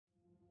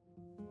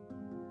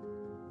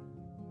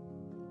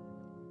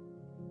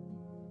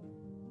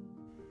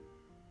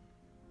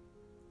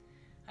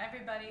Hi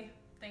everybody,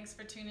 thanks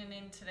for tuning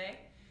in today.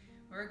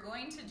 We're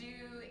going to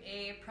do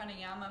a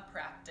pranayama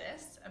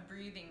practice, a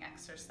breathing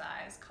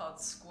exercise called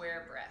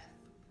square breath,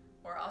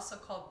 or also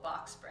called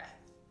box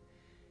breath.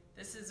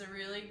 This is a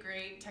really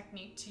great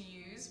technique to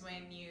use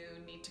when you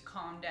need to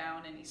calm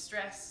down any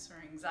stress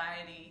or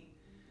anxiety.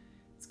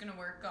 It's going to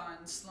work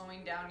on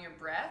slowing down your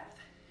breath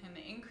and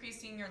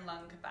increasing your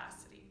lung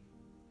capacity.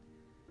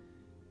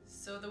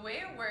 So the way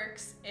it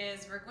works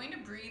is we're going to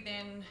breathe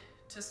in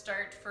to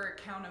start for a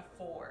count of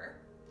 4.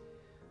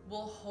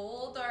 We'll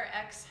hold our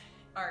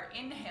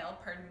inhale,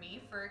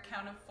 for a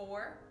count of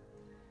 4,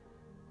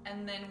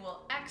 and then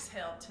we'll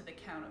exhale to the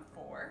count of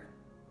 4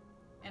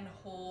 and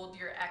hold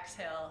your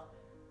exhale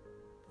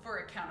for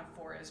a count of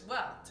 4 as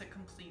well to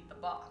complete the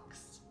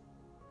box.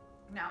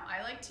 Now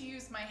I like to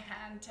use my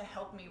hand to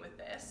help me with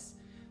this,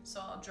 so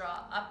I'll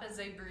draw up as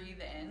I breathe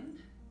in,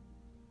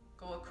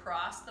 go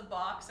across the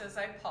box as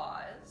I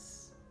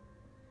pause,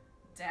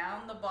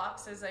 down the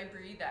box as I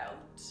breathe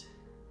out,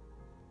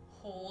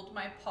 hold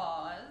my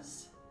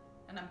pause,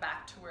 and I'm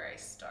back to where I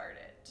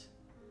started.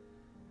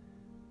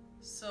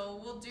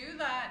 So we'll do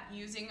that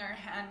using our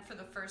hand for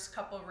the first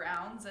couple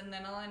rounds, and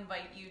then I'll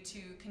invite you to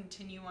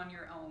continue on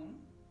your own.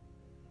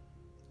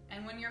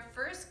 And when you're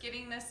first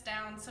getting this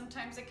down,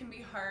 sometimes it can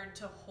be hard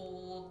to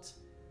hold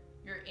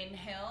your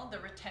inhale, the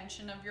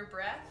retention of your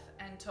breath,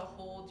 and to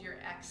hold your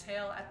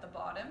exhale at the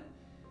bottom.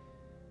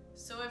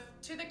 So if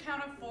to the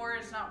count of 4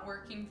 is not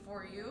working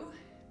for you,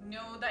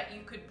 know that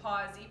you could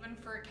pause even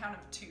for a count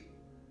of 2.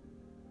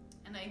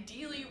 And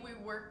ideally we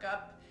work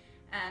up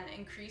and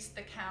increase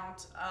the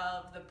count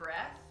of the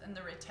breath and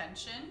the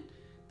retention,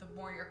 the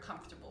more you're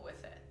comfortable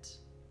with it.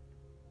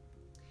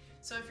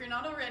 So if you're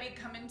not already,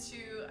 come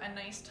into a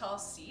nice tall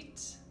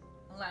seat,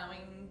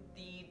 allowing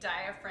the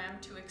diaphragm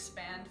to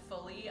expand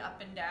fully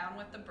up and down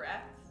with the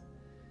breath,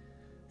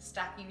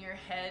 stacking your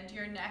head,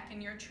 your neck,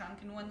 and your trunk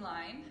in one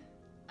line.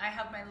 I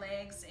have my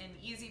legs in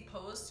easy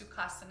pose,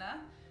 Sukhasana,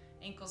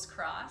 ankles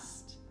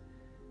crossed.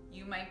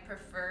 You might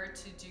prefer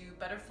to do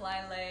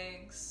butterfly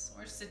legs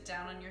or sit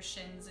down on your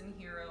shins in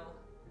hero.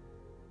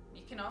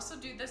 You can also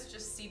do this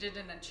just seated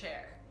in a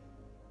chair.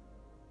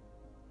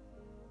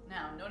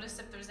 Now notice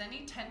if there's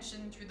any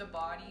tension through the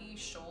body,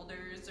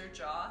 shoulders or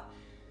jaw.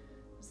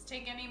 Just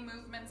take any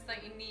movements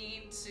that you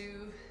need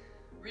to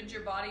rid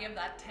your body of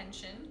that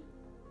tension.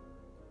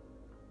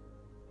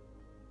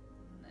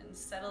 And then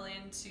settle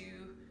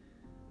into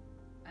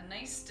a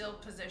nice still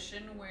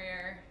position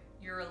where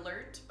you're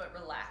alert but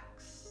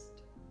relaxed.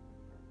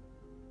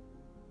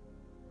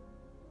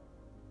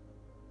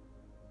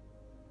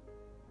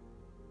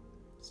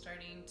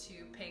 Starting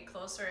to pay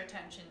closer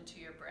attention to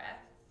your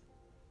breath.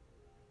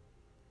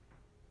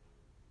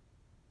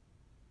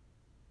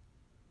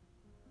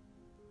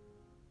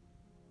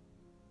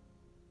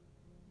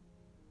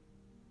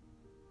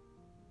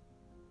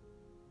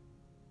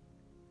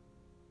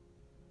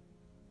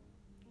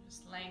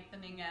 Just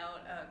lengthening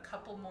out a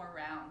couple more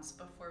rounds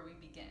before we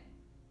begin.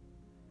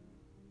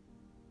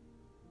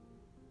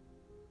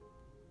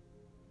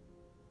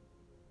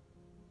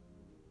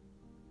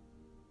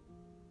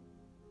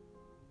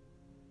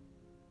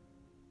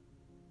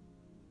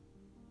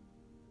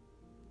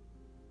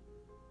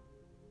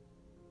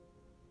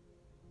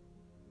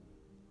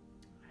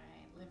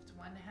 Lift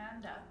one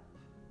hand up.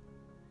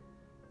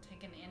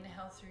 Take an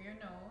inhale through your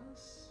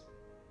nose.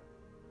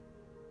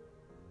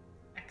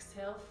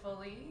 Exhale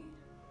fully.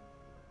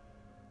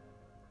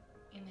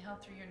 Inhale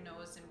through your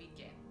nose and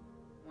begin.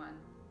 1,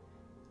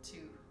 2,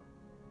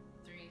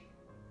 3,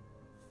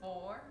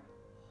 4.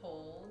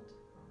 Hold.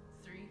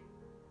 3,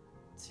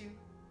 2,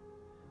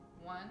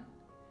 1.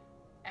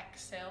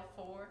 Exhale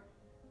 4,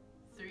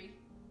 3,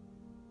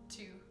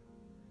 2,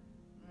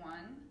 1.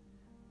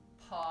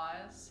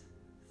 Pause.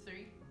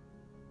 3,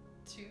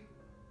 2,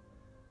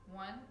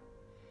 1.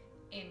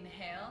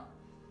 Inhale.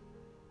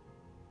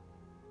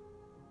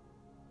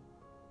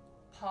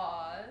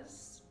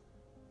 Pause.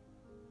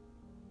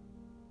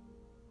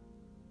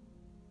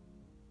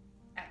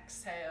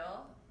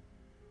 Exhale.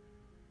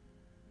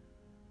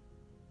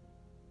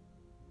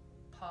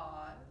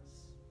 Pause.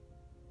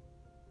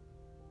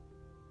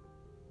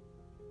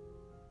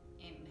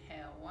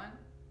 Inhale. 1,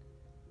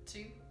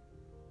 2,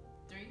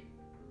 3,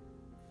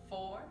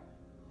 4.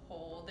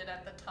 Hold it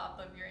at the top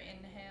of your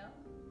inhale.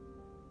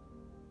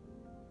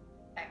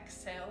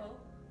 Exhale,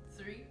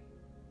 3,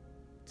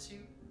 2,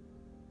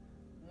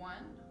 1.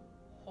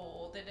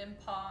 Hold it and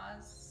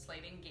pause.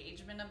 Slight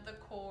engagement of the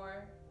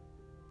core.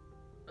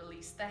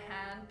 Release the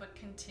hand, but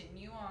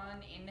continue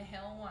on.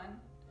 Inhale, 1,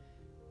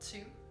 2,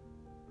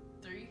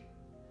 3,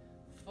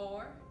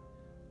 4.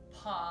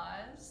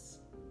 Pause.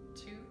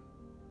 2,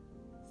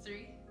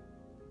 3,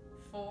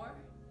 4.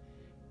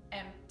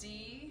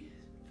 Empty.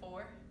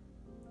 4,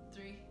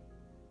 3,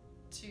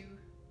 2,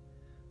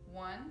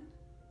 1.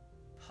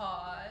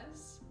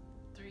 Pause.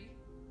 3,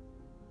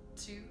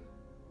 2,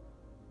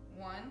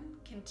 1.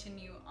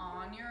 Continue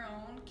on your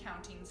own,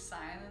 counting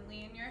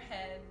silently in your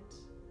head.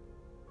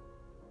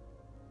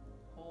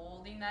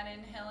 Holding that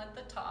inhale at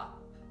the top.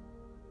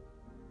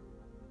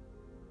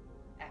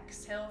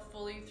 Exhale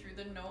fully through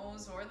the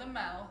nose or the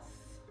mouth.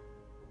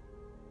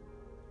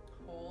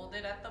 Hold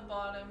it at the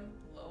bottom,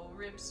 low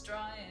ribs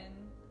draw in.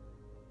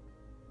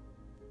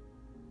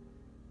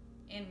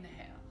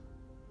 Inhale.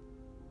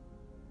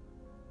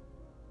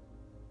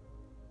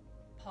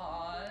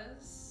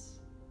 Pause.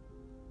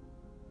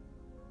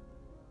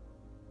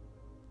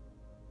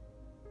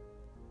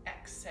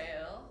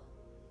 Exhale.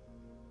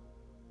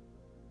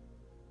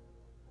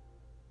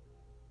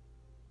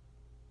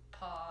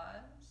 Pause.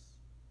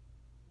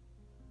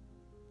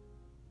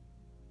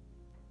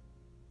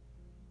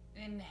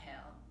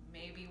 Inhale.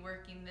 Maybe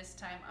working this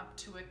time up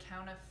to a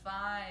count of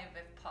 5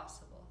 if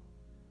possible.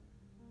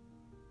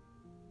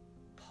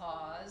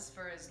 Pause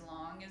for as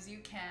long as you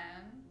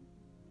can.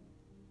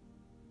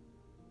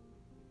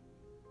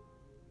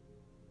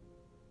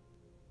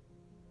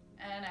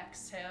 And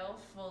exhale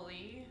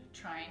fully,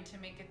 trying to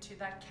make it to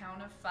that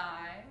count of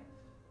 5.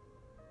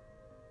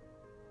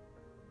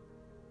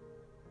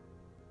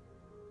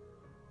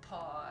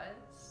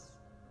 Pause.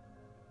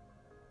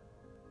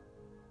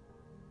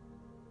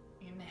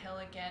 Inhale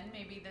again,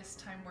 maybe this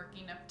time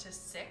working up to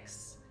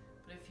 6.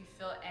 But if you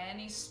feel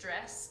any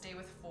stress, stay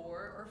with 4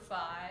 or 5.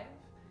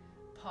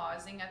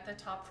 Pausing at the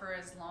top for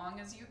as long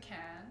as you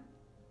can.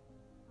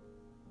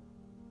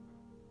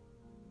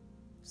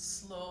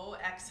 Slow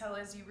exhale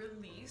as you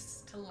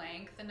release to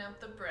lengthen out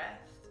the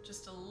breath,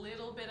 just a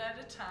little bit at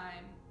a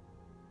time.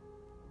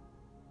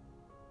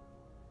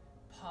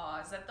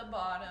 Pause at the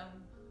bottom.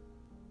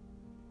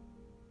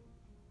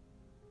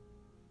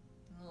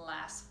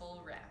 Last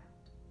full round.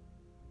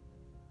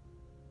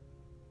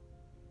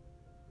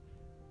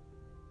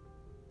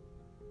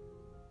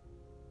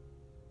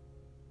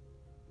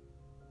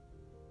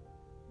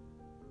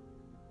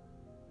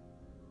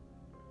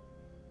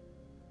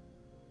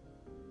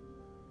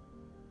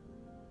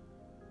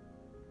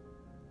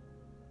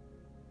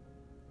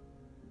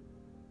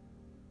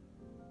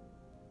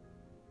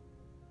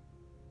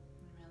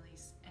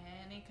 Release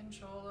any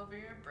control over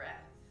your breath.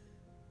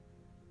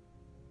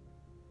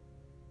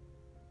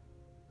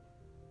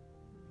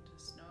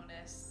 Just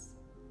notice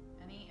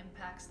any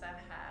impacts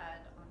that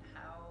had on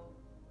how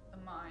the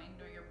mind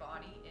or your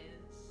body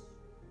is.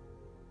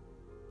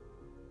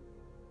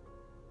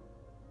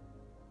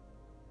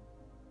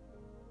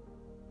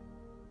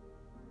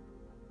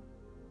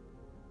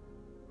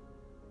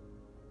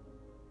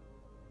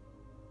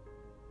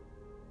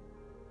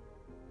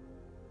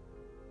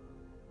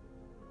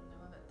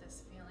 Know that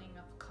this feeling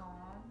of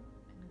calm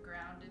and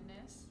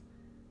groundedness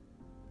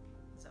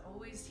is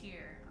always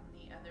here on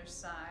the other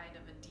side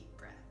of a deep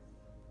breath.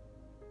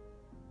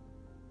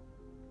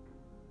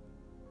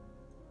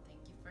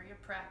 Thank you for your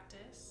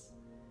practice.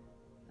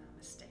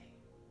 Namaste.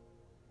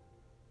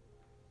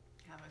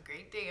 Have a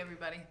great day,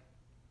 everybody.